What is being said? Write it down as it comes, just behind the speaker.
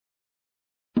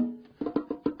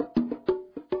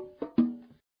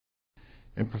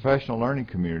In professional learning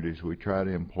communities, we try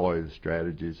to employ the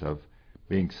strategies of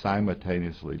being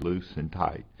simultaneously loose and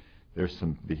tight. There's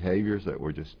some behaviors that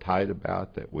we're just tight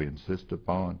about, that we insist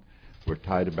upon. We're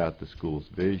tight about the school's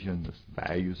vision, the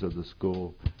values of the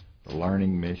school, the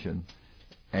learning mission,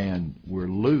 and we're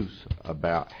loose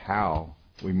about how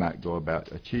we might go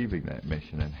about achieving that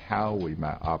mission and how we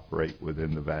might operate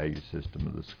within the value system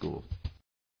of the school.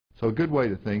 So a good way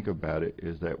to think about it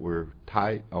is that we're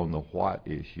tight on the what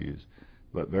issues,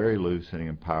 but very loose and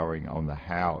empowering on the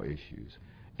how issues.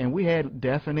 And we had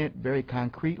definite, very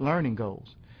concrete learning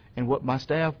goals. And what my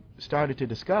staff started to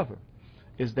discover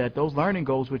is that those learning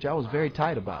goals, which I was very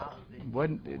tight about,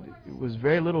 it was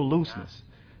very little looseness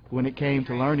when it came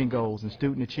to learning goals and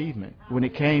student achievement. When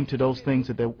it came to those things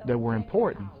that were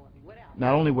important,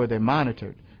 not only were they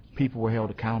monitored, people were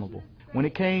held accountable. When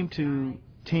it came to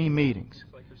team meetings,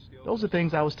 those are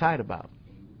things I was tight about.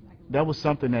 That was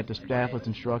something that the staff was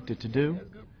instructed to do,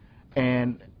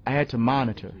 and I had to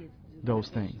monitor those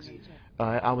things.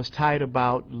 I was tight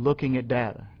about looking at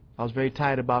data. I was very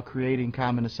tight about creating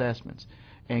common assessments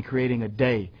and creating a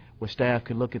day where staff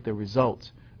could look at the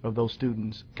results of those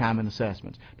students' common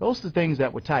assessments. Those are the things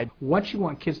that were tight. What you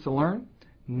want kids to learn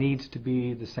needs to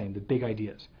be the same, the big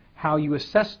ideas. How you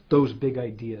assess those big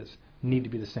ideas need to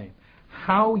be the same.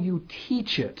 How you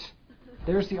teach it,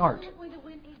 there's the art.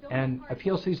 And a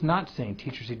PLC is not saying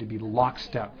teachers need to be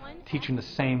lockstep, teaching the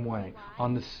same way,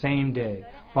 on the same day,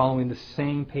 following the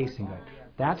same pacing guide.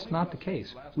 That's not the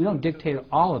case. We don't dictate at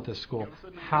all at this school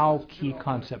how key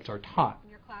concepts are taught.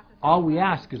 All we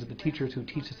ask is that the teachers who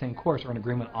teach the same course are in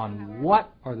agreement on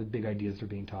what are the big ideas that are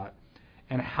being taught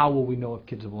and how will we know if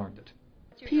kids have learned it.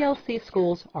 PLC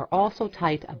schools are also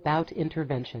tight about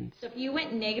interventions. So if you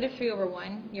went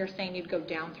 -3/1, you're saying you'd go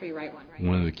down 3, right 1, right?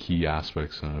 One of the key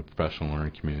aspects in a professional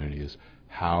learning community is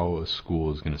how a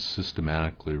school is going to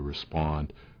systematically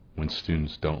respond when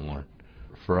students don't learn.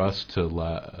 For us to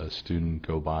let a student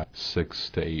go by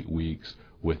 6 to 8 weeks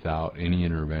without any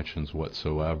interventions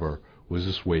whatsoever was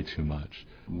just way too much.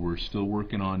 We're still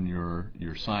working on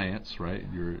your science, right?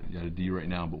 You're at a D right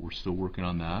now, but we're still working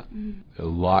on that. A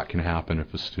lot can happen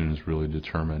if a student is really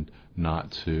determined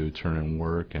not to turn in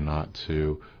work and not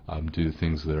to do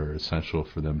things that are essential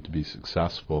for them to be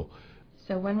successful.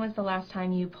 So when was the last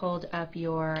time you pulled up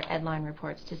your Edline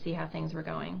reports to see how things were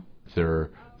going? If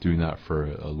they're doing that for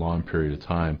a long period of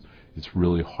time, it's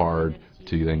really hard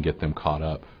to then get them caught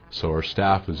up. So our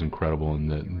staff is incredible in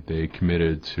that they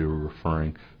committed to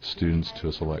referring students to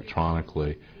us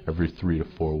electronically every 3 to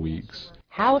 4 weeks.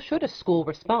 How should a school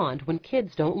respond when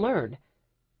kids don't learn?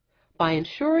 By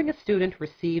ensuring a student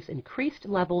receives increased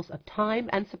levels of time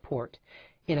and support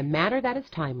in a manner that is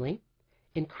timely,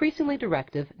 increasingly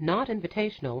directive, not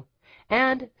invitational,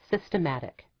 and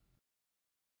systematic.